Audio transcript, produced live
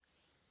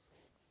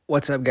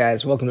What's up,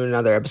 guys? Welcome to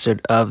another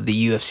episode of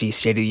the UFC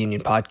State of the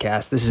Union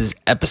podcast. This is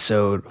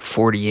episode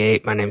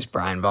 48. My name is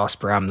Brian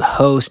Vosper. I'm the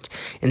host.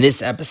 In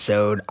this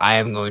episode, I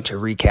am going to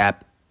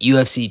recap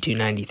UFC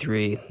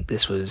 293.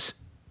 This was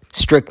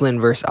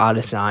Strickland versus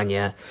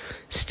Adesanya.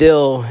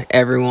 Still,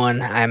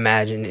 everyone, I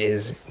imagine,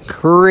 is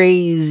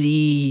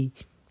crazy,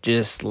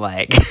 just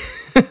like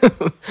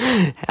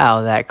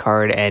how that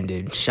card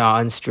ended.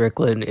 Sean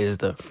Strickland is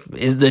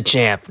the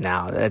champ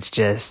now. It's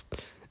just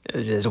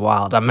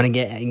wild. I'm going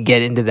to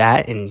get into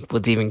that, and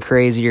what's even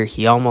crazier,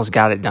 he almost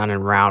got it done in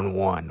round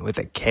one with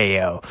a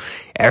KO.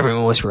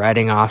 Everyone was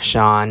writing off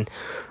Sean.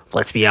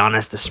 Let's be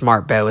honest, the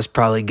smart bet was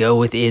probably go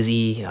with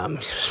Izzy.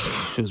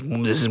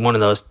 This is one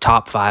of those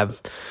top five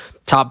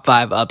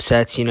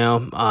upsets, you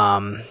know.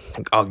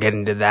 I'll get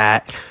into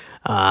that.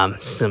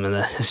 Some of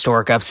the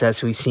historic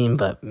upsets we've seen,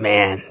 but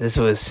man, this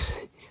was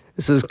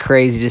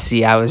crazy to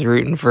see. I was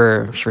rooting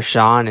for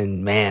Sean,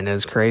 and man, it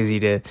was crazy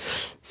to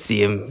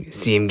see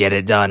him get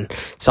it done.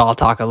 So I'll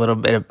talk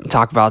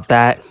about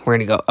that. We're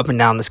gonna go up and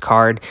down this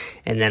card,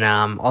 and then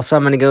also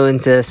I'm gonna go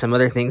into some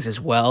other things as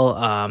well.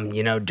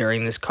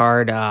 During this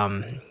card,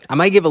 I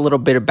might give a little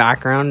bit of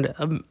background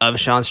of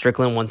Sean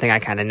Strickland. One thing I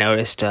kind of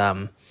noticed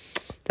that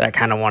I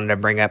kind of wanted to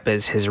bring up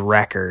is his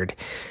record.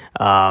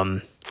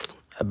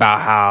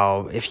 About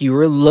how, if you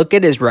look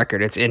at his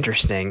record, it's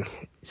interesting.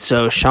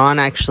 So Sean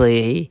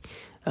actually,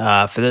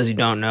 for those who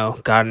don't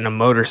know, got in a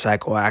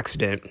motorcycle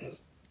accident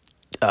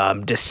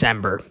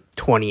December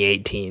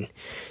 2018.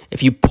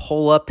 If you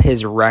pull up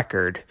his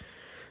record,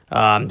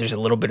 there's a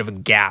little bit of a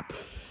gap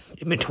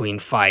in between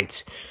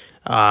fights.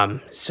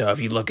 So if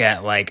you look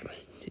at like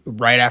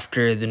right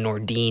after the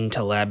Nordine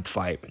Taleb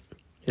fight,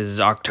 this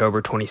is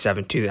October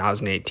 27,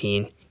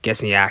 2018,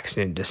 gets in the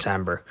accident in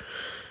December.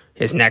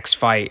 His next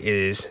fight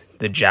is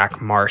the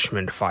Jack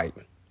Marshman fight,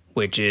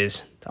 which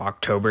is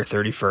October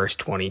 31st,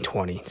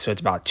 2020. So it's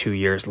about 2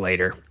 years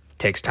later.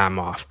 Takes time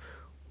off.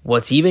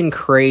 What's even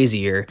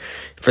crazier,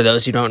 for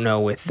those who don't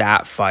know, with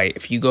that fight,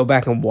 if you go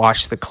back and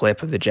watch the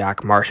clip of the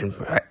Jack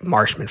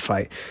Marshman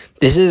fight,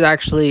 this is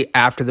actually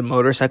after the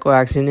motorcycle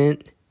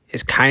accident,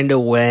 is kind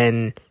of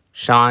when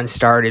Sean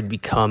started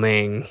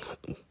becoming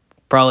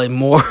probably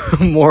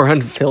more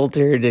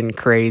unfiltered and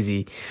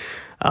crazy.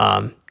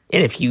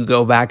 And if you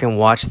go back and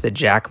watch the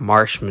Jack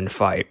Marshman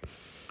fight,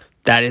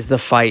 that is the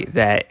fight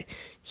that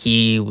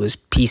he was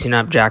piecing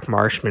up Jack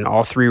Marshman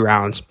all 3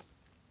 rounds.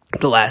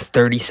 The last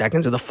 30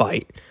 seconds of the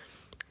fight,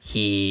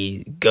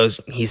 he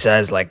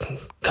says, like,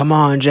 come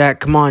on,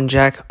 Jack,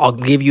 I'll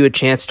give you a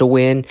chance to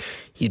win.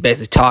 He's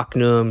basically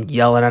talking to him,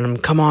 yelling at him,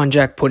 come on,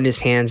 Jack, putting his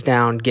hands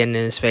down, getting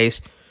in his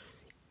face.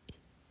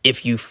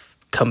 If you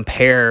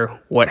compare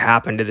what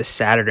happened to this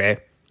Saturday,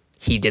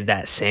 he did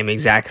that same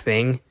exact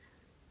thing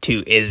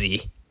to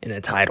Izzy in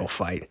a title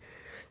fight.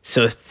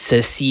 So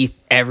to see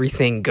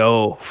everything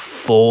go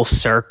full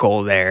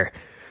circle there,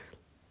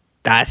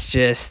 that's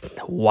just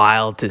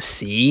wild to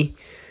see.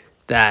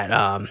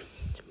 That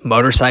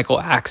motorcycle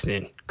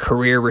accident,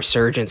 career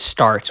resurgence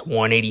starts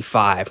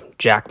 185,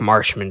 Jack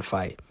Marshman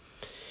fight.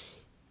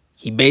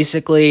 He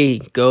basically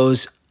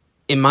goes,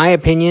 in my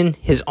opinion,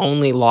 his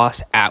only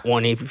loss at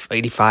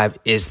 185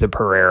 is the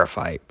Pereira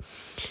fight.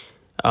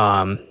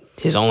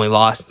 His only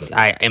loss,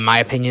 in my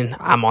opinion,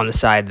 I'm on the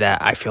side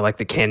that I feel like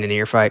the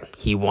Cannonier fight,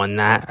 he won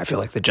that. I feel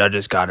like the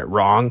judges got it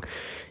wrong.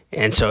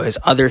 And so his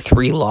other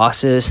 3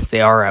 losses,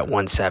 they are at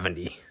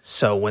 170.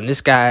 So when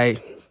this guy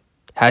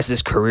has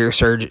this career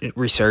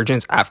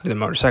resurgence after the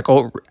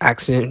motorcycle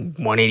accident,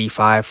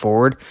 185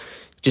 forward,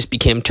 just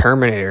became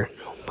Terminator,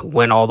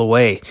 went all the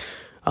way.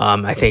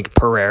 I think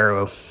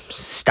Pereira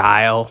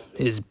style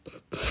is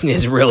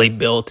really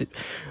built.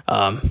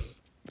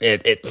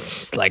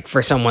 It's like,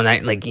 for someone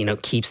that, like, you know,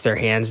 keeps their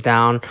hands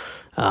down,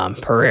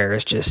 Pereira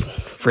is just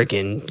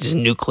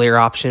nuclear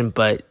option.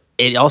 But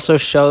it also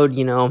showed,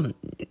 you know,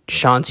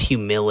 Sean's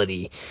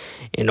humility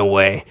in a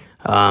way.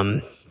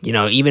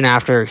 Even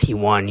after he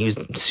won, he was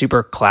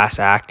super class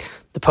act.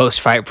 The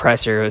post-fight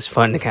presser, it was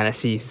fun to kind of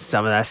see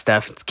some of that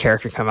stuff,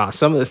 character come out.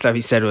 Some of the stuff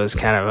he said was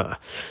kind of a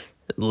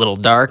little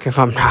dark, if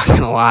I'm not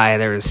going to lie.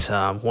 There was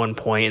one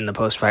point in the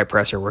post-fight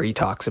presser where he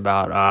talks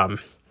about,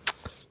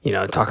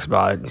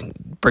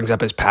 brings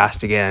up his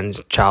past again,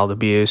 child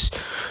abuse,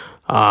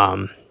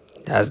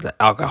 as the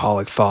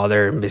alcoholic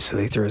father, and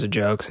basically throws a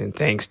joke saying,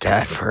 thanks,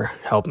 Dad, for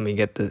helping me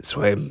get this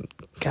way.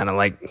 Kind of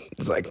like,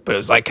 but it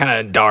was like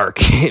kind of dark,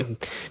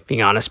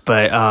 being honest.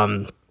 But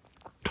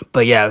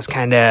yeah, it was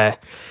kind of,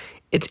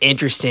 it's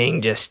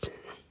interesting just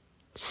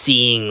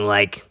seeing,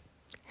 like,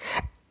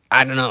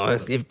 I don't know,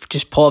 if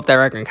just pull up that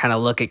record and kind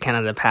of look at kind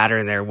of the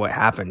pattern there, what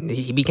happened.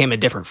 He became a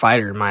different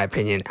fighter, in my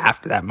opinion,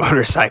 after that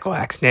motorcycle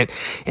accident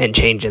and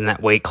changing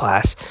that weight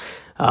class.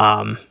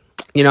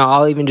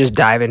 I'll even just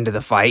dive into the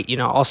fight.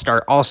 I'll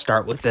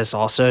start with this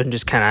also, and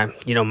just kind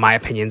of, my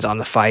opinions on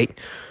the fight.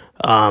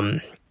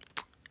 And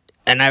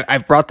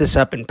I've brought this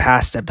up in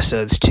past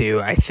episodes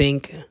too. I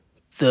think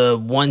the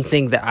one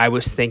thing that I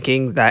was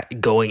thinking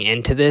that going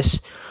into this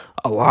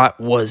a lot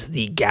was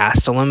the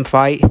Gastelum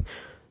fight,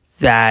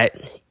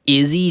 that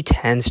Izzy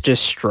tends to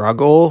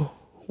struggle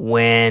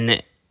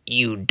when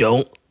you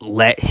don't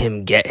let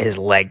him get his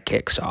leg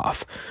kicks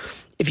off.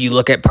 If you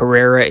look at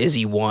Pereira,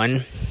 Izzy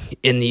won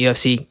in the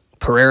UFC,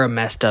 Pereira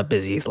messed up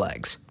Izzy's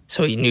legs.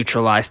 So he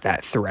neutralized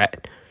that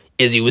threat.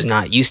 Izzy was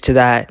not used to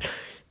that.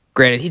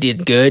 Granted, he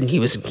did good. He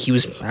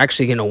was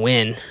actually going to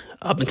win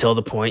up until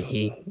the point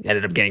he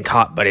ended up getting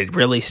caught, but it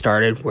really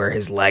started where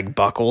his leg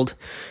buckled.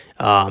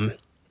 And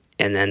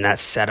then that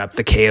set up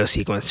the KO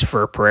sequence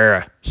for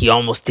Pereira. He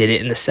almost did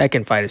it in the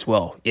second fight as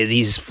well.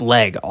 Izzy's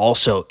leg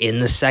also in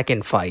the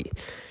second fight,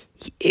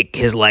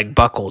 his leg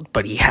buckled,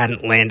 but he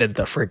hadn't landed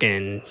the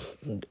freaking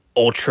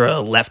ultra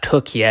left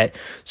hook yet,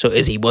 so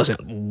Izzy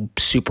wasn't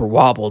super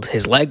wobbled.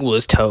 His leg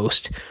was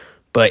toast,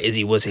 but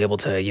Izzy was able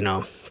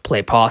to,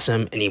 play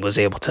possum, and he was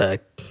able to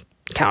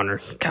counter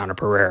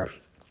Pereira.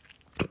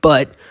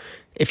 But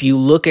if you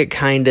look at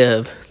kind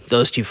of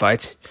those two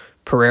fights,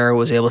 Pereira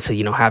was able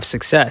to, have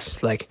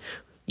success,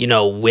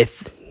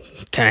 with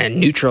kind of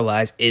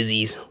neutralize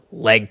Izzy's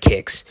leg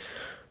kicks.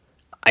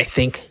 I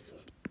think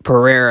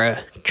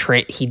Pereira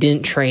he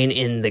didn't train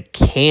in the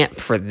camp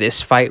for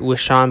this fight with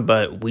Sean,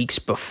 but weeks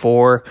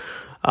before,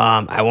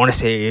 I want to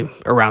say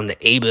around the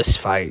Abus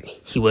fight,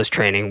 he was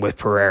training with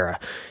Pereira.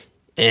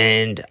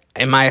 And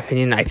in my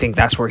opinion, I think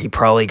that's where he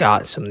probably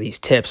got some of these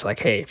tips. Like,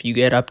 hey, if you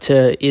get up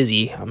to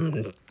Izzy,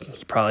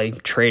 he probably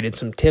traded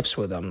some tips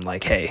with him.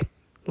 Like, hey,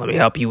 let me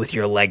help you with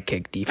your leg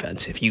kick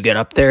defense. If you get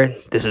up there,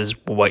 this is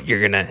what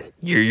you're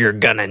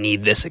gonna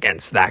need this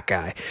against that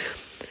guy.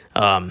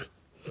 And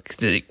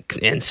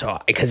so,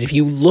 because if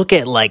you look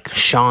at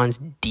Sean's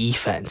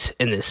defense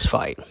in this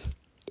fight,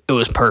 it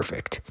was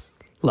perfect.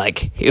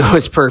 It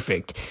was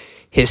perfect.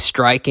 His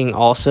striking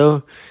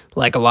also,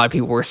 a lot of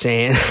people were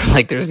saying,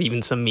 there's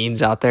even some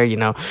memes out there, you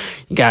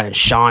got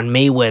Sean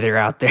Mayweather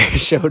out there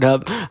showed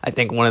up. I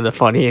think one of the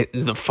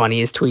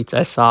funniest tweets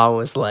I saw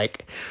was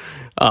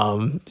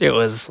it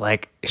was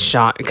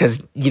Sean,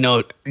 because,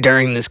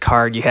 during this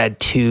card you had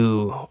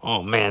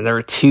there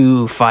were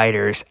two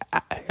fighters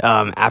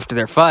after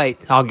their fight.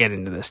 I'll get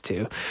into this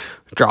too.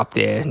 Dropped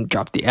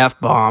the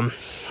F-bomb.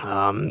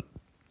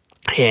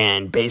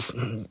 And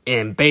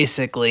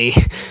basically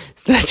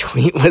the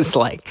tweet was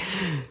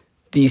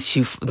these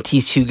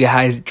two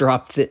guys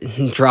dropped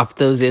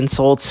those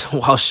insults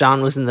while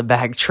Sean was in the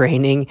back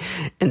training,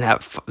 and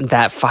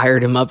that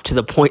fired him up to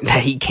the point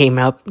that he came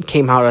out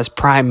as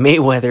prime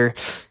Mayweather.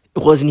 It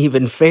wasn't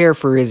even fair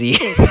for Izzy.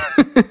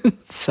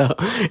 So,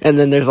 and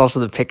then there's also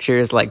the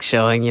pictures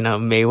showing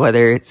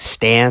Mayweather's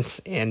stance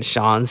and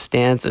Sean's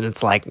stance, and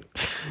it's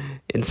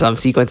in some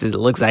sequences it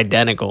looks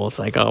identical. It's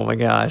oh my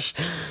gosh.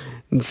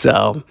 And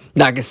so,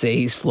 not gonna say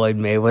he's Floyd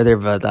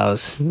Mayweather, but that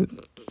was.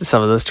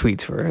 Some of those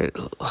tweets were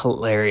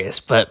hilarious.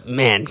 But,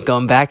 man,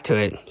 going back to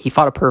it, he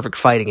fought a perfect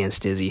fight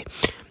against Izzy.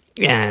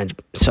 And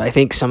so I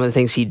think some of the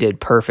things he did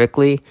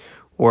perfectly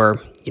were,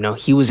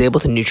 he was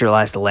able to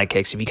neutralize the leg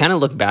kicks. If you kind of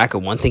look back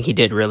at one thing he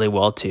did really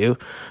well, too,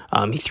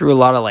 he threw a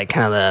lot of,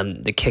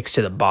 the kicks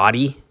to the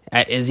body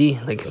at Izzy,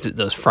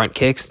 those front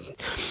kicks.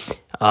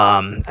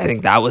 I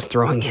think that was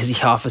throwing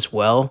Izzy off as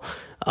well.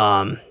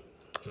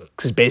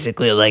 Because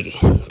basically,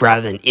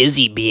 rather than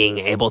Izzy being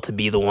able to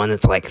be the one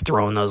that's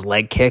throwing those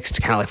leg kicks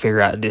to kind of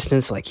figure out the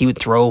distance, he would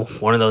throw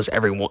one of those a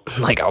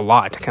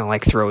lot to kind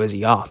of throw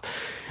Izzy off.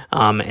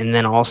 And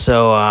then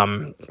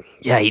also,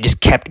 he just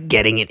kept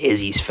getting in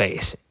Izzy's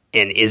face,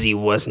 and Izzy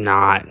was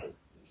not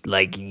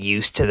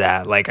used to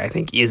that. I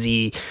think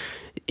Izzy,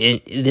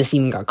 this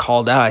even got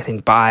called out. I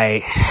think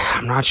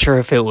I'm not sure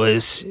if it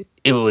was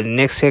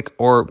Nixick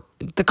or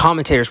the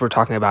commentators were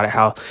talking about it,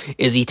 how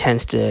Izzy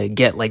tends to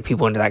get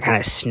people into that kind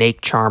of snake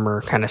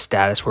charmer kind of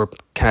status where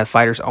kind of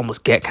fighters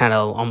almost get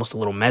almost a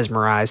little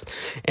mesmerized.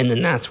 And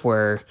then that's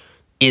where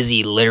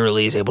Izzy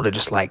literally is able to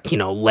just leg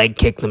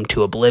kick them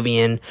to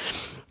oblivion,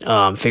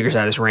 figures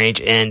out his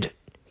range. And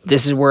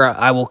this is where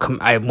I want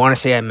to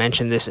say I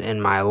mentioned this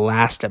in my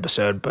last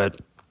episode, but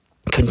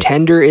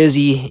Contender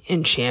Izzy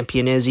and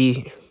Champion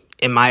Izzy,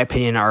 in my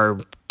opinion, are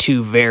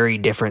two very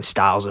different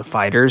styles of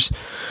fighters.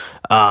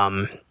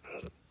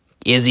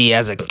 Izzy,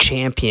 as a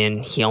champion,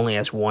 he only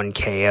has one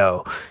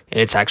KO,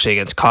 and it's actually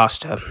against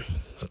Costa.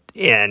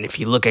 And if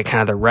you look at kind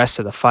of the rest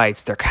of the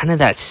fights, they're kind of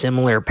that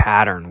similar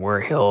pattern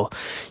where he'll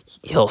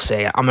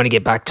say, I'm going to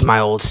get back to my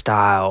old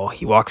style.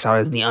 He walks out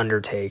as the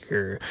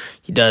Undertaker.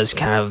 He does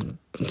kind of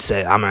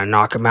say, I'm going to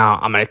knock him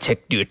out. I'm going to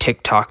do a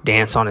TikTok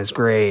dance on his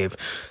grave.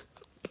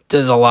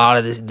 Does a lot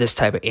of this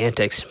type of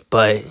antics,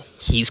 but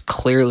he's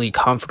clearly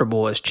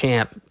comfortable as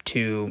champ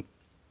to,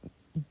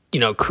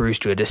 cruise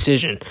to a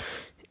decision.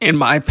 In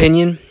my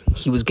opinion,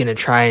 he was going to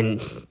try and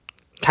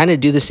kind of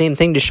do the same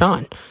thing to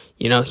Sean.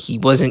 He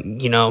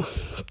wasn't, he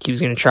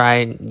was going to try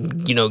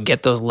and,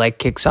 get those leg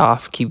kicks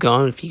off, keep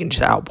going. If he can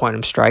just outpoint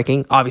him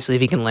striking. Obviously,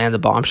 if he can land the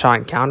bomb shot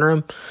and counter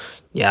him,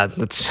 yeah,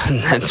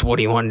 that's what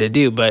he wanted to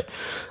do. But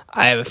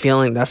I have a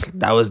feeling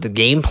that was the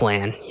game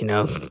plan,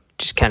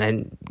 just kind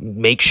of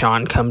make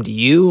Sean come to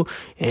you,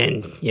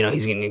 and,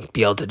 he's going to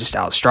be able to just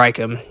outstrike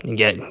him and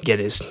get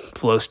his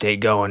flow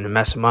state going and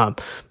mess him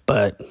up.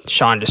 But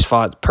Sean just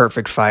fought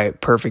perfect fight,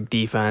 perfect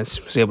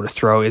defense, was able to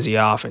throw Izzy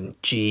off, and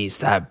geez,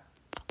 that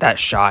that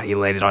shot he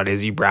landed on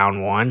Izzy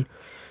round 1.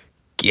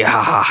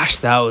 Gosh,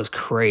 that was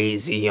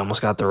crazy. He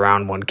almost got the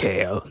round 1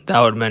 KO.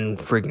 That would have been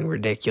freaking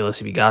ridiculous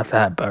if he got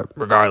that, but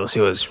regardless,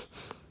 it was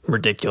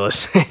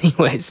ridiculous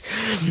anyways.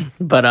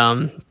 But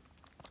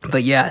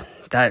yeah,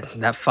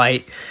 that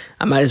fight,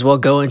 I might as well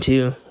go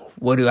into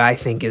what do I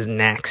think is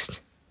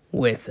next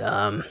with,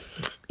 in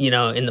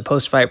the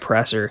post-fight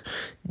presser,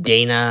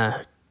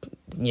 Dana,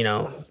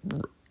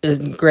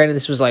 granted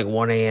this was like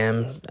 1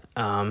 a.m.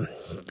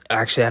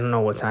 Actually, I don't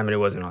know what time it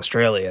was in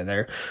Australia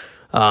there.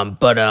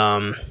 But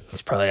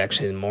it's probably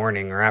actually the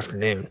morning or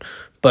afternoon.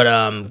 But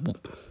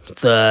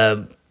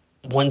the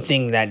one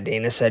thing that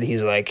Dana said,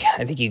 he's like,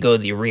 I think you go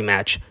the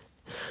rematch.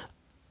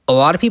 A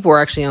lot of people are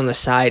actually on the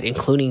side,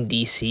 including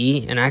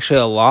DC, and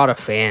actually a lot of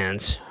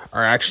fans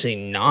are actually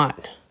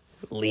not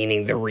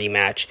leaning the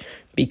rematch.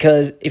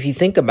 Because if you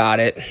think about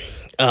it,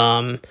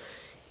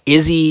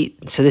 Izzy,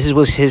 so this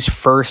was his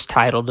first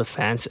title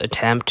defense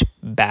attempt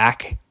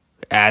back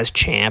as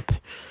champ.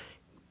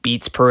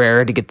 Beats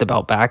Pereira to get the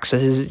belt back, so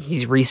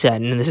he's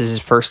resetting, and this is his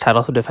first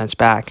title defense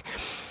back.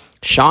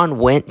 Sean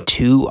went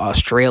to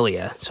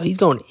Australia, so he's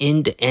going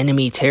into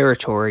enemy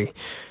territory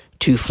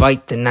to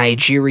fight the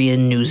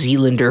Nigerian New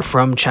Zealander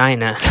from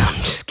China.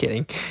 I'm just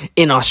kidding.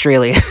 In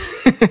Australia.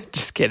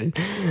 Just kidding.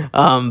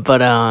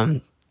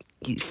 But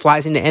he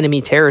flies into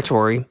enemy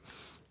territory.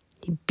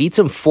 He beats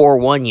him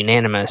 4-1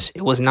 unanimous.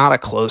 It was not a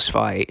close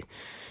fight.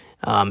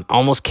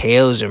 Almost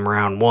KOs him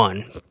round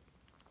 1.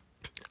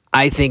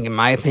 I think, in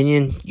my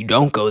opinion, you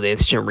don't go the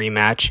instant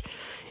rematch.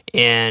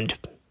 And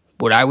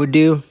what I would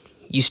do,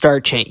 you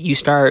start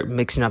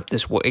mixing up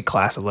this weight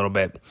class a little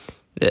bit.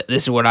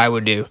 This is what I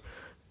would do.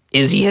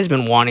 Izzy has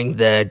been wanting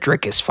the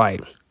Dricus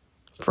fight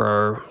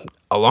for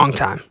a long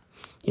time.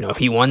 If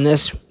he won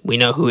this, we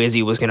know who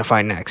Izzy was going to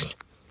fight next.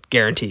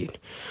 Guaranteed.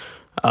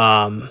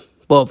 Well,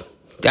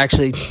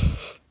 actually,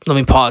 let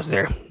me pause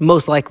there.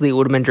 Most likely it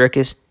would have been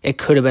Dricus. It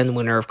could have been the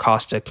winner of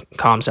Costa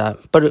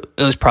Khamzat, but it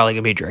was probably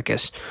going to be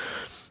Dricus.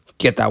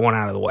 Get that one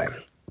out of the way.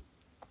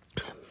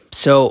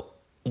 So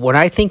what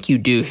I think you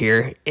do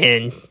here,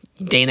 and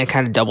Dana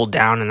kind of doubled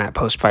down in that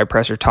post-fight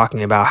presser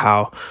talking about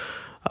how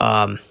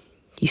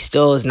he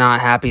still is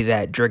not happy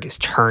that Dricus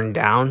turned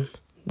down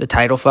the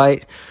title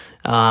fight.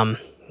 In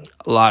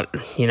my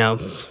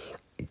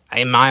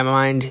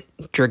mind,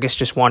 Dricus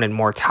just wanted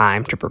more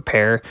time to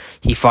prepare.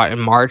 He fought in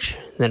March,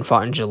 then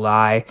fought in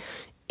July.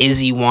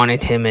 Izzy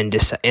wanted him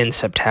in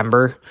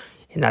September,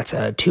 and that's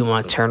a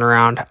 2-month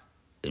turnaround.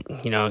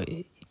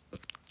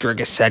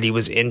 Dricus said he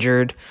was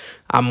injured.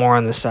 I'm more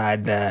on the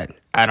side that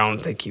I don't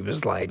think he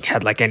was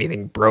had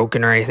anything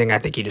broken or anything. I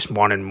think he just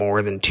wanted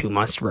more than 2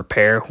 months to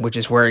prepare, which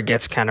is where it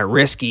gets kind of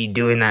risky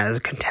doing that as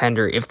a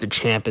contender if the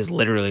champ is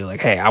literally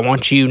like, hey, I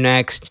want you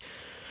next.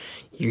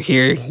 You're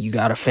here. You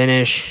got to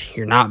finish.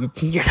 You're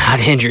not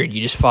injured.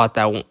 You just fought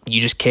that.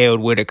 You just KO'd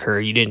Whitaker.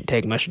 You didn't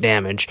take much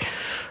damage.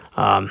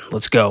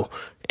 Let's go.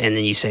 And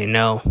then you say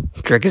no.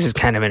 Dricus is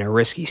kind of in a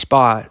risky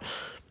spot.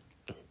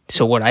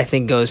 So what I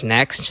think goes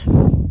next,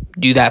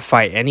 do that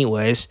fight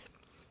anyways.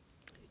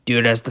 Do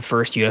it as the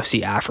first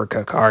UFC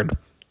Africa card.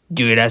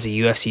 Do it as a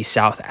UFC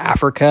South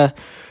Africa.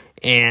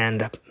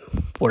 And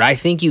what I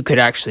think you could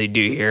actually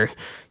do here,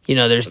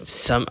 I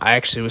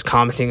actually was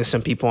commenting with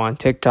some people on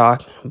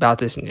TikTok about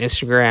this and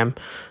Instagram.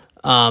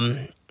 A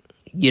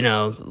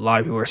lot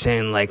of people were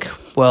saying it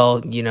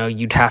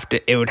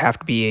would have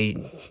to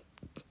be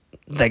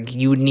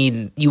you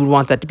would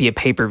want that to be a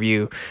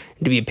pay-per-view.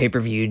 And to be a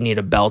pay-per-view, you'd need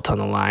a belt on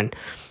the line.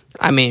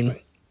 I mean,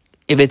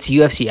 if it's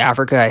UFC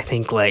Africa, I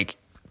think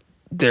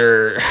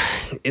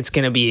it's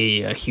going to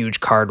be a huge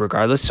card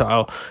regardless.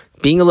 So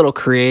being a little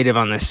creative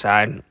on this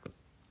side,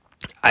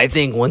 I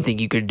think one thing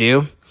you could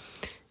do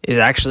is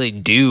actually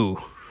and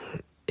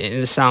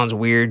this sounds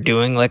weird,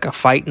 doing a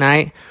fight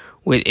night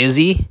with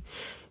Izzy,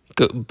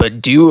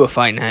 but do a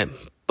fight night,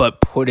 but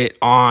put it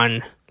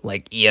on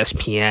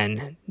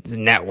ESPN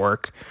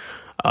network,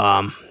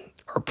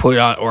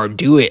 or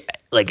do it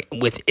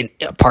with a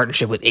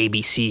partnership with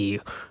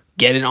ABC.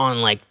 Get it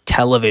on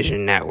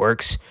television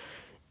networks,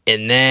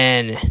 and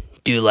then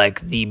do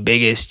the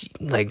biggest,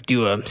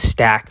 do a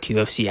stacked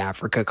UFC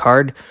Africa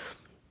card.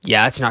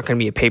 Yeah, it's not going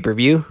to be a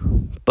pay-per-view,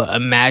 but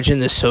imagine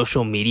the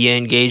social media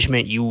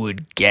engagement you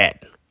would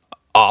get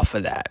off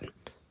of that.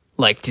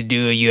 To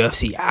do a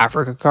UFC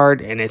Africa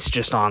card, and it's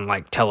just on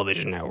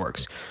television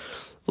networks.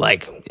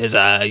 Is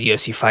a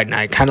UFC fight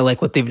night, kind of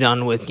what they've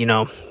done with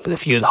a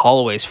few of the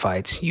Holloway's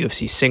fights,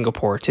 UFC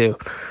Singapore too.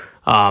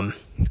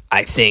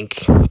 I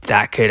think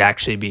that could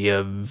actually be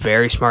a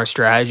very smart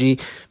strategy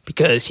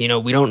because, we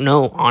don't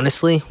know,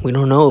 honestly, we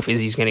don't know if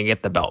Izzy's going to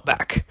get the belt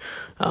back.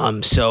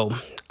 So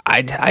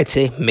I'd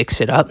say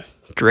mix it up.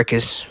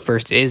 Dricus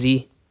versus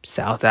Izzy,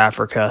 South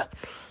Africa.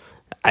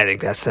 I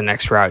think that's the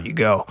next route you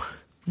go.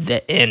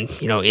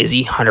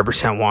 Izzy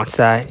 100% wants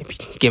that. If you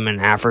give him an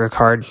Africa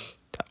card,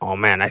 oh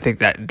man, I think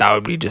that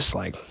would be just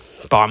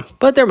bomb.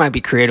 But there might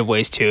be creative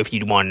ways too if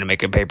you wanted to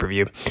make a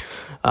pay-per-view.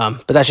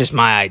 But that's just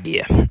my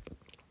idea.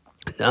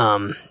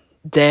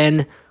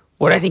 Then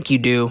what I think you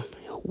do,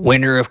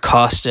 winner of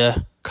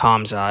Costa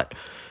Khamzat,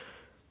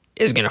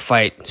 is going to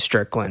fight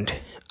Strickland.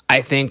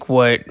 I think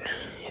what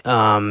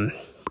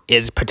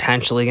is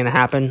potentially going to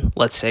happen,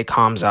 let's say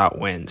Khamzat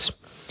wins.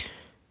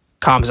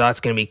 Khamzat's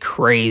going to be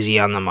crazy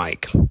on the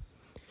mic,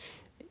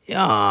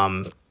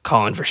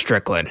 calling for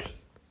Strickland.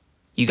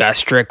 You got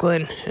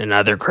Strickland,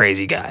 another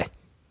crazy guy.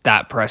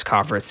 That press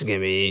conference is going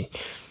to be,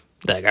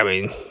 like, I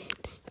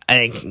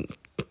think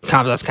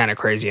Khamzat's kind of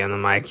crazy on the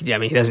mic. I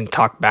mean, he doesn't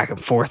talk back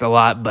and forth a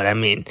lot, but I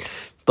mean,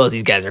 both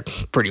these guys are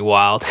pretty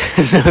wild.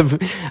 So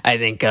I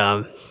think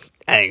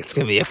it's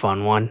going to be a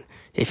fun one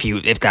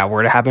if that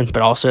were to happen.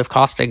 But also if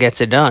Costa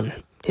gets it done,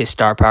 his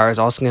star power is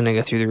also going to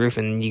go through the roof,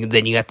 and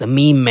then you got the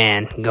meme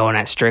man going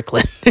at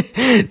Strickland.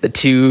 the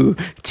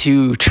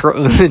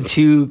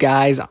two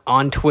guys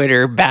on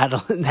Twitter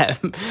battling that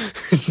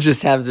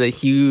just have the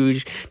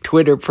huge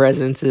Twitter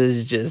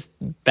presences, just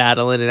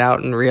battling it out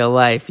in real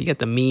life. You got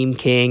the meme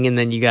king, and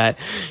then you got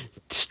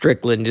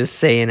Strickland just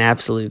saying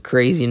absolute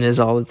craziness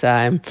all the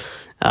time.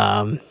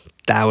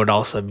 That would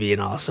also be an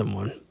awesome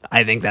one.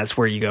 I think that's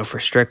where you go for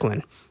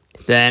Strickland.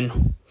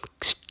 Then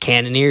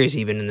Cannonier is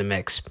even in the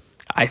mix.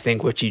 I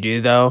think what you do,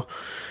 though,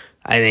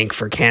 I think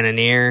for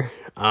Cannonier,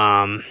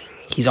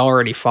 he's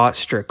already fought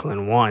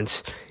Strickland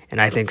once, and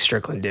I think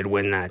Strickland did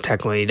win that.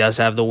 Technically, he does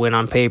have the win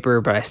on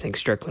paper, but I think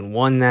Strickland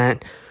won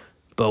that.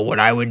 But what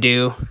I would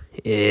do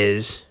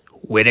is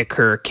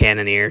Whitaker,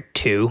 Cannonier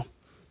 2.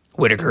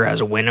 Whitaker has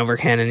a win over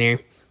Cannonier.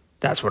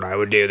 That's what I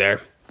would do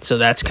there. So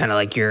that's kind of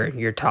like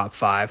your top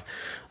 5,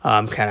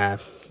 kind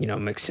of,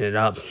 mixing it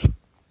up.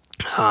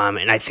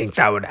 And I think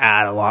that would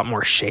add a lot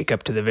more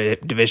shakeup to the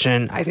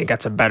division. I think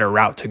that's a better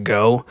route to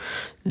go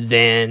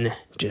than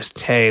just,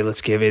 hey,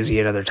 let's give Izzy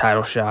another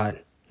title shot.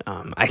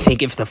 I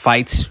think if the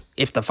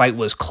fight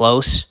was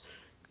close,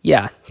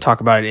 yeah,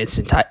 talk about an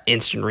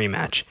instant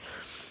rematch.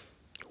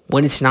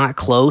 When it's not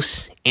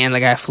close and the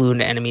guy flew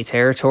into enemy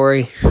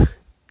territory,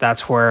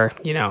 that's where,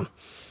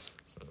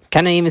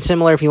 kind of even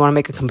similar if you want to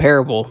make a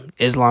comparable,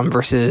 Islam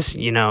versus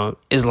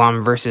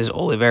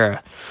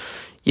Oliveira.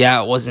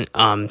 Yeah, it wasn't,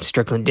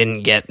 Strickland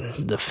didn't get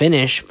the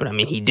finish, but I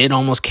mean, he did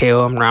almost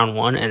KO him round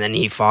 1, and then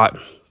he fought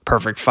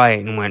perfect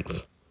fight and went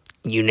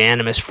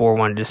unanimous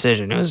 4-1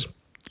 decision. It was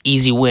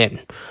easy win.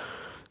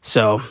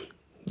 So,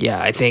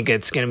 yeah, I think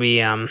it's going to be,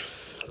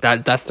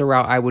 that's the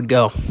route I would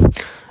go,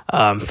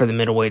 for the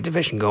middleweight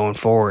division going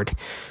forward.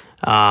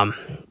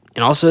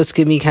 And also it's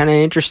going to be kind of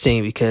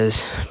interesting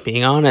because,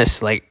 being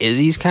honest, like,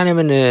 Izzy's kind of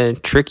in a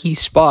tricky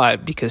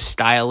spot because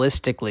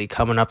stylistically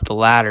coming up the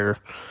ladder,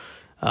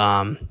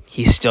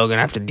 he's still going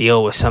to have to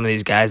deal with some of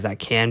these guys that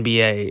can be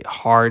a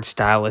hard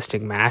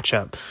stylistic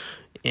matchup.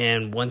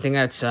 And one thing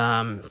that's,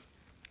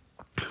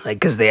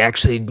 because they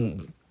actually,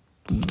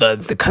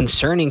 the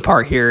concerning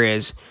part here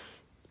is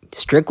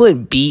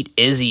Strickland beat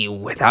Izzy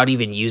without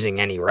even using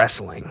any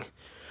wrestling.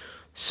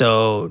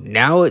 So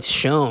now it's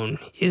shown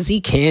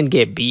Izzy can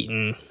get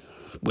beaten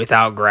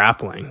without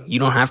grappling. You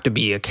don't have to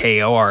be a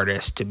KO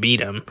artist to beat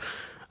him.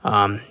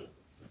 And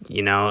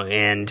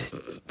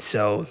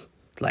so,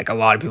 like, a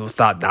lot of people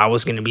thought that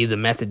was going to be the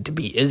method to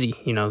beat Izzy.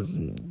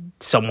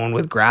 Someone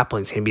with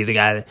grappling is going to be the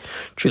guy that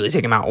truly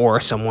take him out,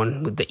 or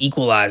someone with the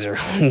equalizer,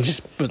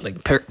 just with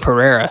like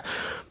Pereira.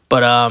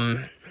 But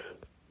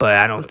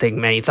I don't think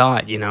many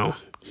thought, he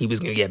was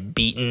going to get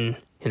beaten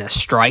in a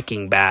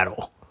striking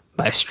battle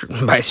by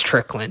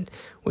Strickland,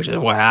 which is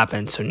what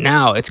happened. So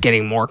now it's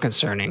getting more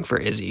concerning for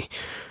Izzy,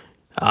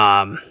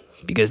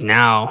 because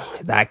now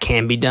that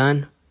can be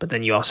done. But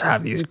then you also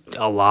have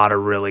a lot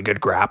of really good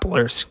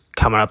grapplers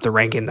coming up the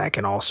ranking that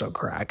can also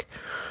crack.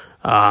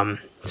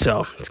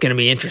 So it's going to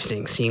be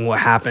interesting seeing what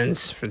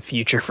happens for the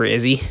future for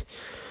Izzy.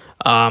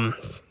 But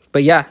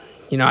yeah,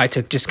 I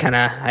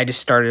just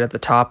started at the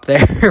top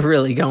there,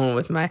 really going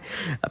with my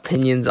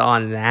opinions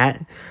on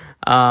that.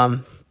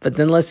 But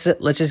then let's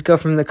just go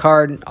from the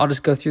card. I'll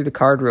just go through the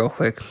card real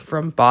quick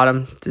from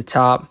bottom to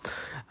top.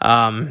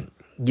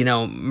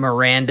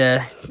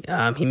 Miranda,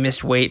 he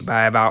missed weight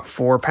by about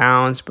 4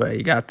 pounds, but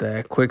he got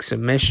the quick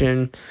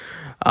submission.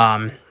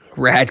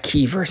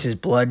 Radke versus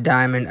Blood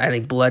Diamond. I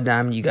think Blood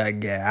Diamond, you got to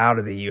get out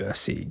of the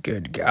UFC.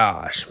 Good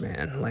gosh,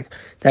 man. Like,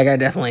 that guy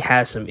definitely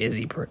has some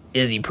Izzy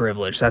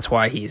privilege. That's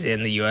why he's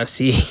in the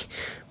UFC.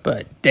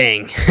 But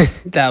dang,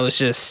 that was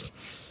just,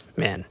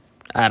 man,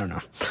 I don't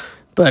know.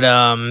 But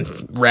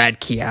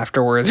Radke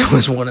afterwards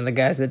was one of the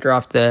guys that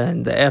dropped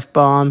the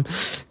F-bomb.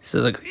 So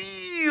it's like,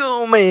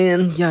 oh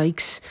man,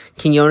 yikes.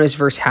 Quinones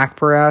versus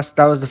Haqparast.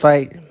 That was the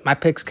fight. My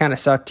picks kind of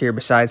sucked here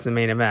besides the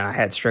main event. I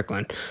had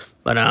Strickland.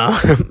 But,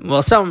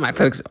 some of my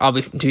picks,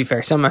 to be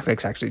fair, some of my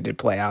picks actually did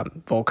play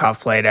out. Volkov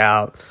played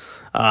out.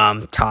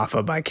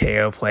 Tafa by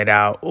KO played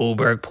out.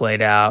 Ulberg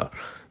played out.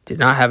 Did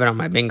not have it on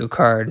my bingo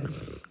card.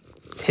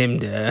 Him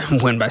to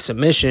win by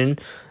submission.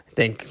 I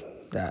think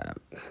that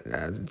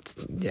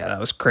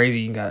was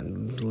crazy. You got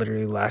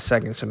literally last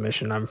second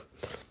submission.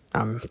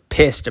 I'm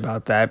pissed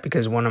about that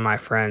because one of my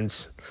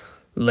friends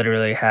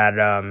literally had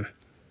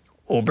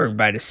Ulberg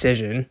by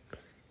decision,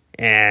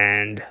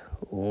 and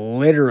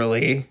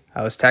literally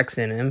I was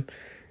texting him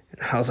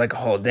and I was like,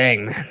 oh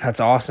dang man,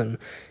 that's awesome.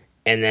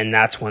 And then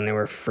that's when they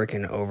were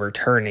freaking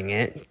overturning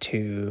it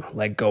to,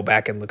 like, go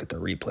back and look at the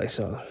replay.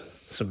 So,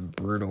 some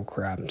brutal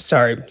crap.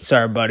 Sorry,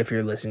 bud, if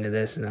you're listening to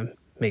this and I'm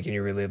making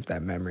you relive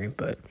that memory.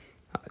 But,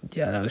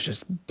 yeah,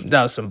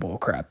 that was some bull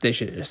crap. They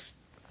should have just,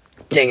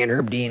 dang it,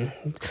 Herb Dean.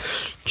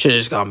 Should have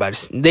just gone by.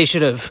 They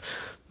should have,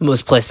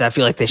 most places, I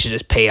feel like they should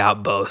just pay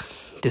out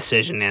both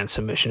decision and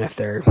submission if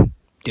they're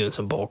doing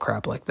some bull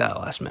crap like that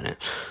last minute.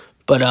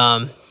 But,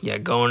 yeah,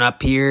 going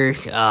up here,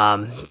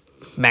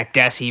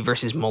 McDessie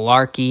versus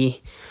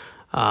Malarkey.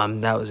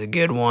 That was a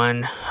good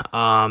one.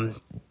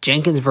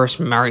 Jenkins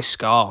versus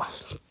Mariscal.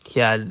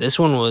 Yeah, this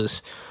one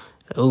was,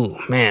 oh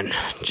man,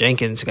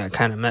 Jenkins got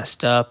kind of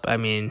messed up. I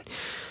mean,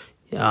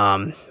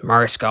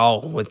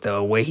 Mariscal, with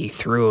the way he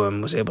threw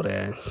him, was able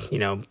to,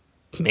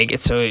 make it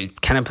so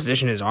it kind of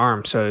positioned his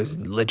arm, so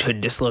it led to a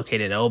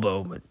dislocated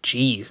elbow. But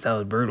geez, that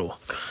was brutal.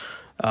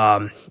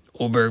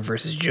 Ulberg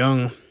versus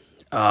Jung.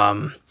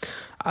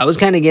 I was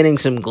kind of getting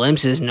some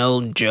glimpses,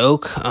 no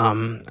joke.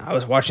 I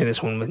was watching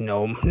this one with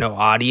no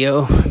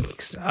audio.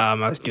 I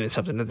was doing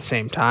something at the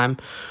same time.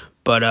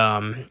 But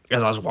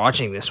as I was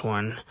watching this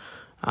one,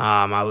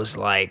 I was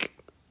like,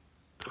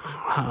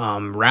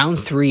 round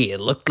 3, it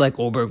looked like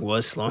Ulberg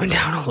was slowing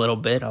down a little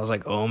bit. I was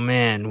like, oh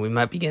man, we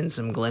might be getting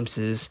some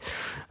glimpses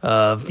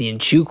of the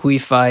Nchukwi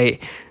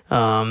fight.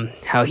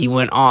 How he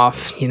went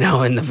off,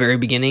 in the very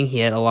beginning. He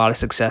had a lot of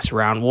success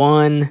round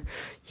 1.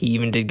 He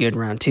even did good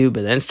round 2,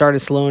 but then started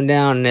slowing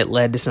down, and it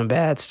led to some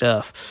bad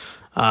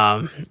stuff.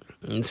 And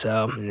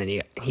then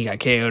he got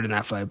KO'd in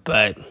that fight.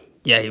 But,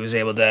 yeah, he was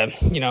able to,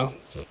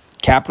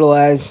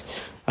 capitalize.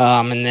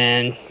 And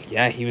then,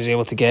 yeah, he was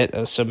able to get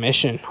a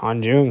submission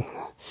on Jung.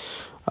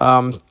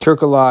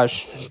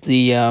 Turkalaj,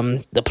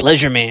 the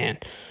pleasure man,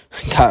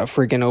 got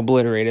freaking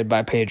obliterated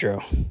by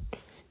Pedro.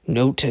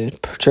 Note to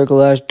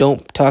Turkalaj,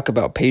 don't talk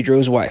about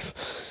Pedro's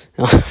wife.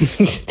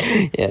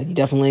 Yeah, he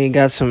definitely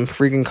got some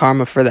freaking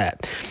karma for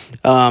that.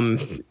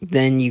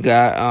 Then you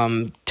got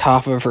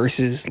Tafa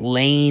versus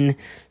Lane.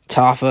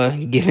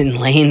 Tafa giving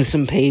Lane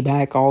some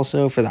payback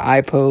also for the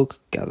eye poke.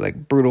 Got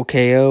like brutal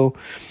KO.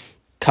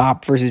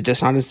 Cop versus Dos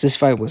Santos. This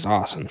fight was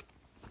awesome.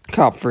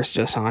 Cop versus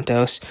Dos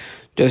Santos.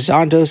 Dos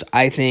Santos,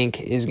 I think,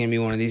 is going to be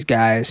one of these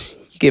guys.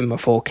 You give him a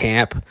full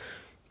camp,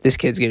 this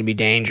kid's going to be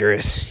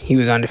dangerous. He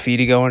was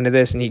undefeated going into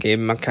this, and he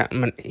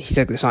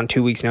took this on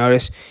 2 weeks'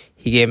 notice.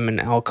 He gave him an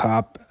L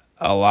Cop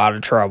a lot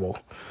of trouble.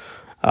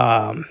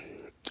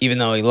 Even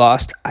though he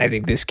lost, I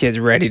think this kid's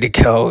ready to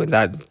go.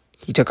 That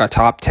he took a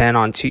top 10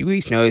 on 2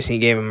 weeks' notice, and he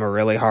gave him a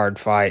really hard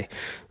fight. It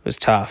was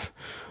tough.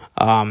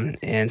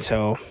 And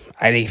so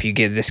I think if you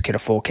give this kid a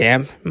full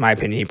camp, in my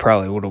opinion, he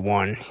probably would have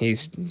won.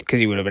 Because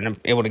he would have been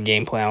able to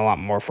game plan a lot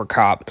more for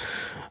Cop.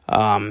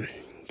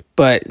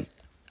 But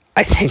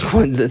I think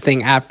the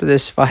thing after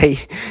this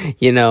fight,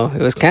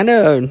 it was kind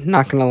of,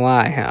 not going to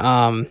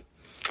lie,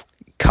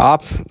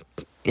 Cop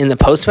in the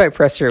post-fight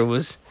presser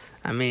was,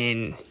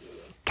 kind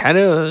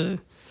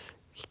of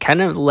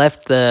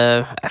left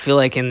I feel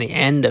like in the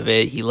end of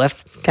it, he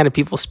left kind of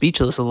people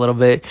speechless a little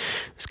bit. It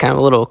was kind of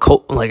a little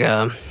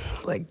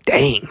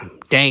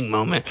dang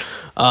moment.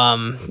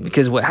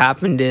 Because what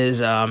happened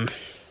is,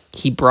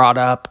 he brought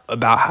up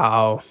about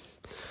how,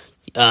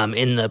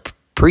 in the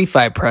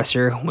pre-fight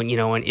presser, when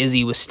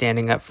Izzy was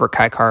standing up for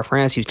Kai Kara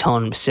France, he was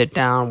telling him to sit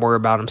down, worry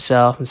about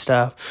himself and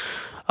stuff.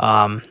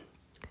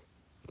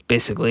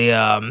 Basically,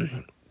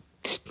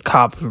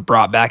 Cop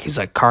brought back, he's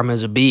like,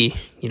 karma's a bee.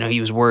 He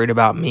was worried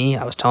about me.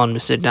 I was telling him to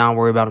sit down,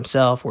 worry about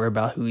himself, worry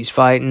about who he's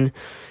fighting.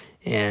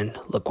 And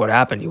look what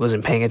happened. He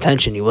wasn't paying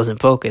attention. He wasn't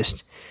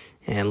focused.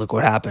 And look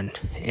what happened.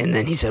 And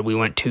then he said we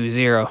went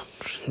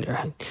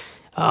 2-0.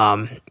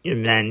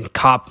 And then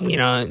Cop,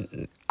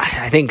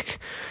 I think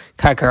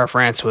Kai Kara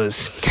France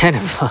was kind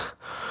of,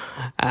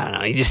 I don't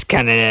know, he just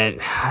kind of,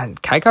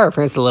 Kai Kara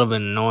France is a little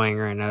bit annoying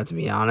right now, to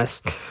be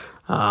honest.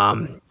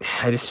 I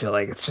just feel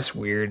like it's just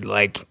weird.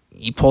 Like,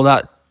 he pulled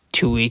out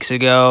 2 weeks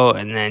ago,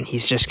 and then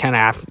he's just kind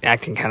of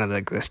acting kind of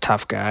like this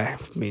tough guy,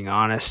 being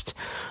honest.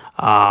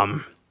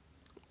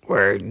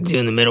 Where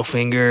doing the middle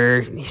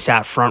finger, he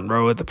sat front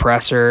row with the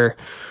presser.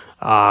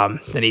 Then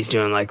he's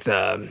doing like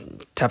the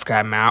tough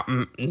guy,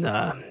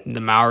 the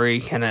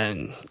Maori kind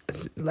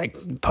of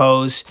like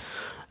pose.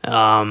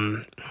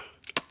 So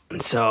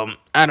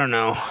I don't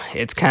know.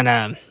 It's kind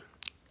of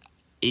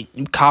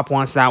Cop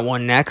wants that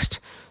one next,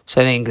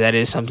 so I think that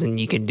is something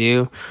you could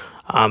do.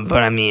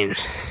 But a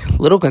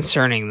little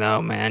concerning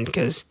though, man,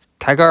 because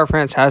Kai Kara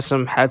France had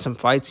some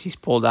fights he's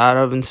pulled out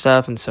of and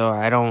stuff, and so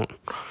I don't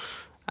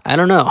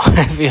know.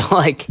 I feel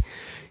like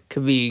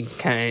could be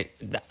kind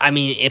of.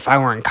 If I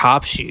were in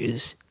Cop's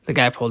shoes, the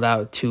guy pulled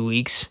out 2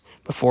 weeks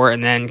before,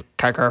 and then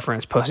Kai Kara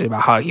France posted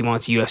about how he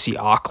wants UFC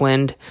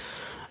Auckland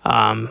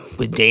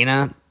with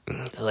Dana.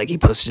 Like, he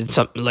posted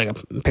something like a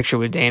picture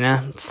with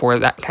Dana for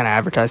that, kind of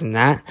advertising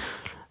that.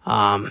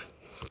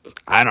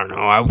 I don't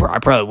know. I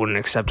probably wouldn't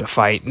accept a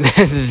fight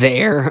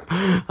there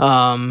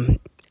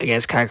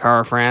against Kai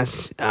Kara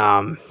France.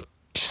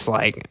 Just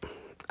like,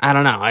 I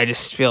don't know. I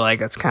just feel like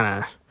that's kind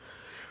of,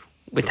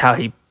 with how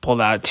he pulled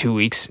out 2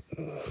 weeks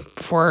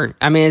before.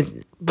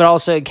 but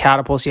also it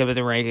catapults you up in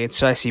the rankings,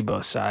 so I see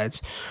both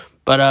sides.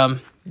 But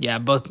yeah,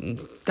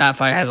 that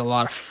fight has a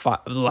lot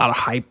of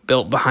hype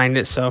built behind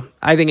it, so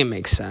I think it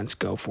makes sense.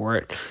 Go for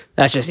it.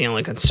 That's just the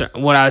only concern.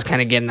 What I was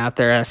kind of getting out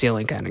there, that's the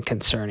only kind of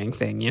concerning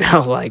thing,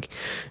 like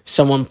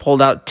someone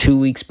pulled out 2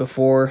 weeks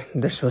before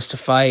they're supposed to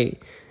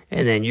fight,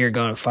 and then you're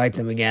going to fight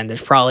them again.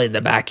 There's probably in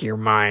the back of your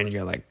mind,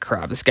 you're like,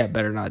 crap, this guy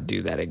better not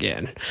do that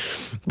again.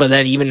 But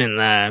then even in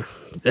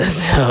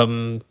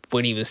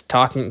when he was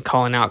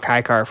calling out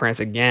Kai Kara France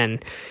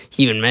again,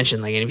 he even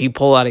mentioned, like, and if you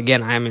pull out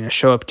again, I'm going to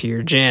show up to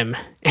your gym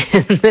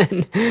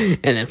and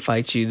then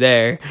fight you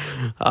there.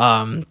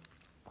 And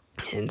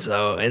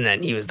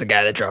then he was the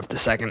guy that dropped the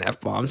second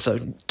F-bomb. So,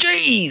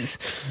 jeez.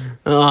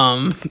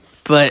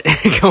 But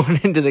going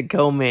into the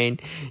co-main,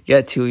 you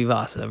got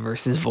Tuivasa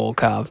versus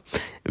Volkov.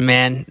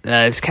 Man,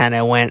 this kind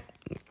of went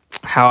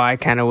how I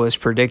kind of was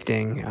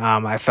predicting.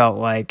 I felt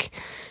like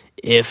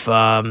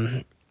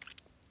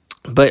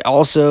but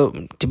also,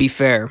 to be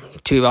fair,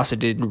 Tuivasa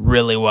did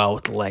really well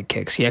with the leg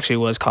kicks. He actually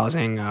was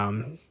causing,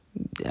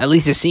 at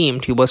least it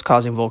seemed, he was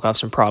causing Volkov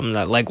some problem.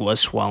 That leg was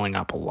swelling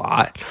up a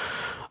lot.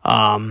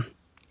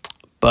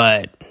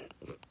 But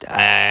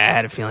I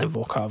had a feeling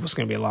Volkov was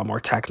going to be a lot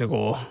more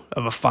technical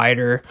of a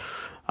fighter.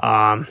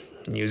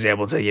 He was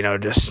able to,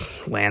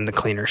 just land the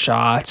cleaner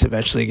shots,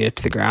 eventually get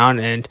to the ground.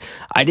 And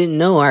I didn't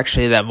know,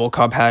 actually, that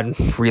Volkov had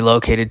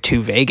relocated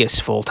to Vegas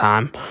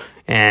full-time.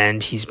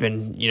 And he's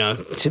been,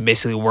 to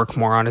basically work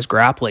more on his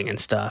grappling and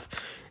stuff.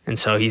 And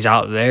so he's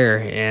out there.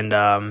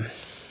 And,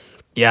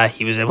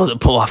 he was able to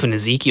pull off an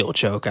Ezekiel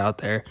choke out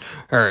there,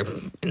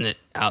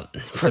 out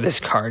for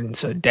this card. And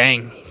so,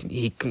 dang,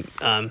 he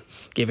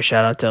gave a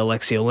shout out to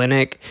Alexei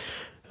Oleinik,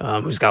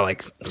 who's got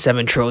like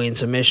 7 trillion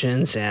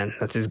submissions, and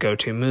that's his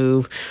go-to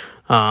move.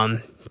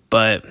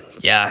 But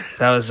yeah,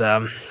 that was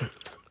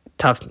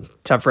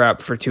tough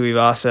rap for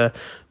Tuivasa.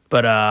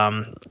 But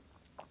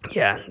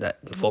yeah,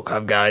 that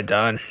Volkov got it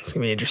done. It's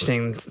gonna be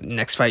interesting.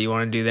 Next fight you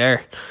want to do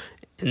there.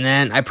 And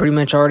then I pretty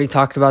much already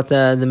talked about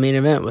the main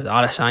event with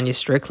Adesanya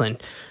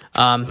Strickland.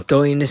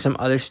 Going into some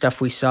other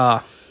stuff we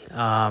saw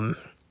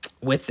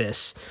with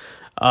this.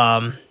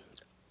 Aljamain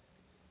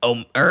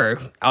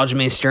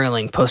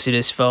Sterling posted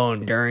his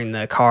phone during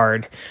the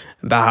card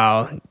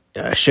about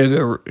how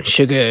Sugar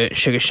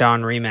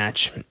Sean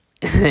rematch.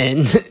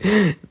 And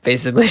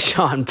basically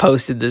Sean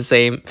posted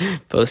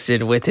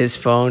with his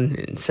phone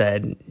and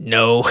said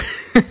no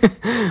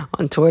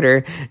on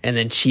Twitter. And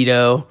then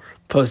Cheeto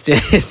posted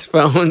his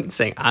phone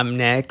saying, I'm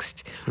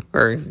next.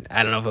 Or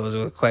I don't know if it was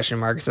with a question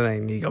mark or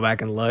something. You go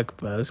back and look,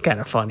 but it was kind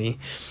of funny.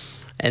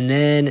 And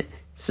then,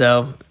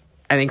 so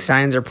I think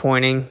signs are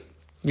pointing.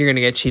 You're going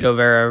to get Cheeto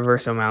Vera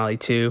versus O'Malley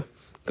too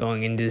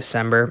going into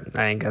December.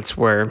 I think that's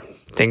where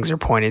things are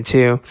pointed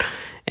to.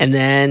 And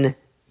then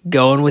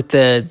going with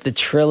the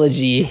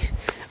trilogy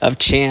of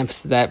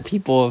champs that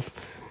people have,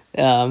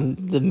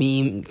 the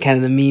meme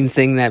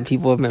thing that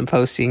people have been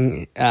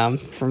posting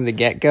from the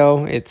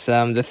get-go. It's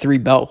the 3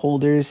 belt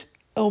holders,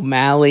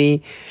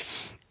 O'Malley,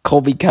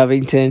 Colby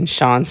Covington,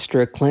 Sean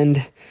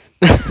Strickland,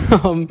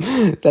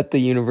 that the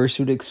universe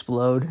would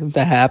explode if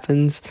that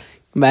happens.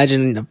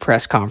 Imagine a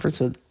press conference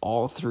with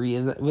all 3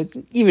 of them,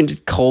 with even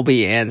just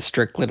Colby and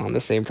Strickland on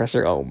the same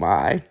presser. Oh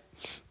my.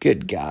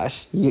 Good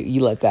gosh,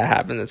 you let that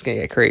happen, that's gonna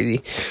get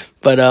crazy.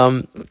 But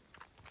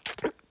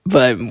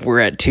we're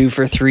at 2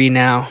 for 3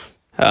 now.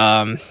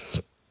 I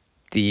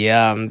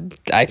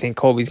think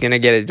Colby's gonna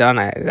get it done.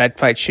 That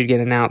fight should get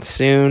announced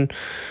soon.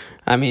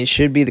 I mean, it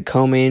should be the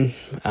co-main.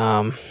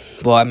 It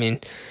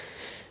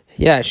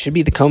should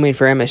be the co-main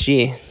for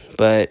MSG,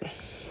 but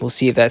we'll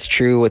see if that's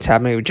true. What's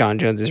happening with John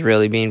Jones is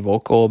really being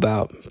vocal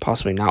about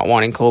possibly not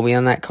wanting Colby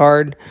on that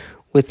card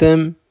with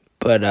him.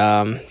 But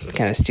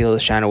kind of steal the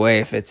shine away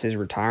if it's his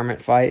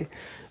retirement fight.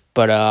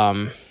 But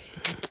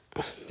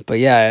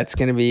yeah, it's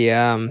gonna be.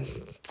 I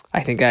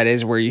think that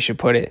is where you should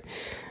put it.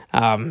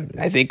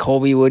 I think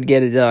Colby would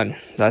get it done.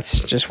 That's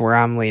just where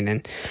I'm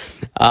leaning.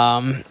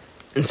 And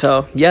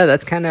so yeah,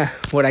 that's kind of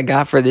what I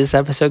got for this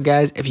episode,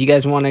 guys. If you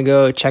guys want to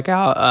go check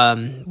out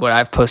what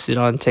I've posted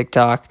on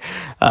TikTok,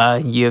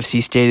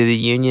 UFC State of the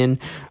Union,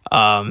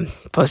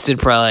 posted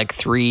probably like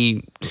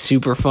 3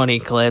 super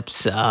funny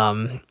clips.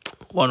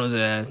 One was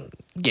I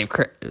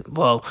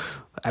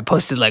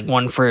posted like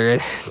one for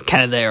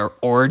kind of the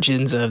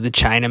origins of the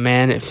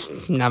Chinaman,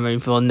 if not many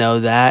people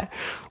know that,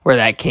 where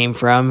that came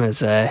from,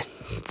 as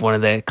one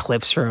of the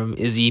clips from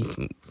Izzy's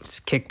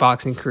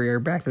kickboxing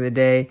career back in the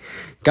day.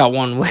 Got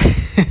one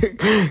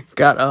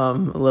a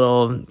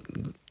little,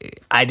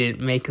 I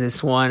didn't make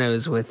this one, it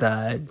was with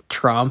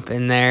Trump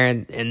in there,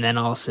 and then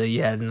also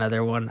you had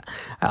another one.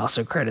 I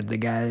also credit the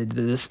guy that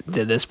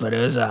did this, but it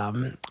was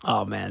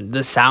oh man, the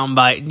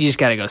soundbite, you just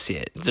gotta go see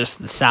it. Just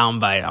the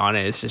soundbite on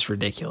it is just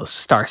ridiculous.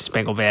 Star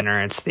Spangled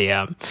Banner. It's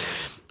the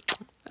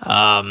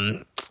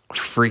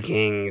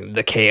freaking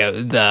the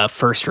KO, the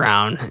first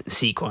round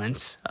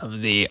sequence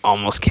of the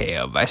almost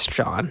KO by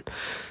Sean.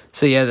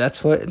 So yeah,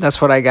 that's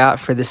what I got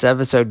for this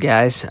episode,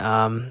 guys.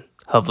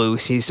 Hopefully we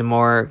see some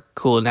more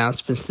cool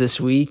announcements this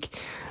week.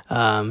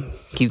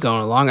 keep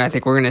going along. I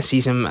think we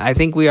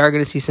are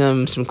going to see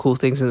some cool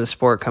things in the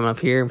sport come up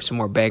here. Some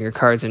more banger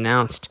cards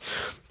announced.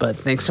 But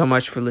thanks so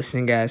much for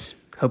listening, guys.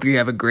 Hope you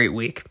have a great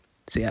week.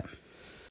 See ya.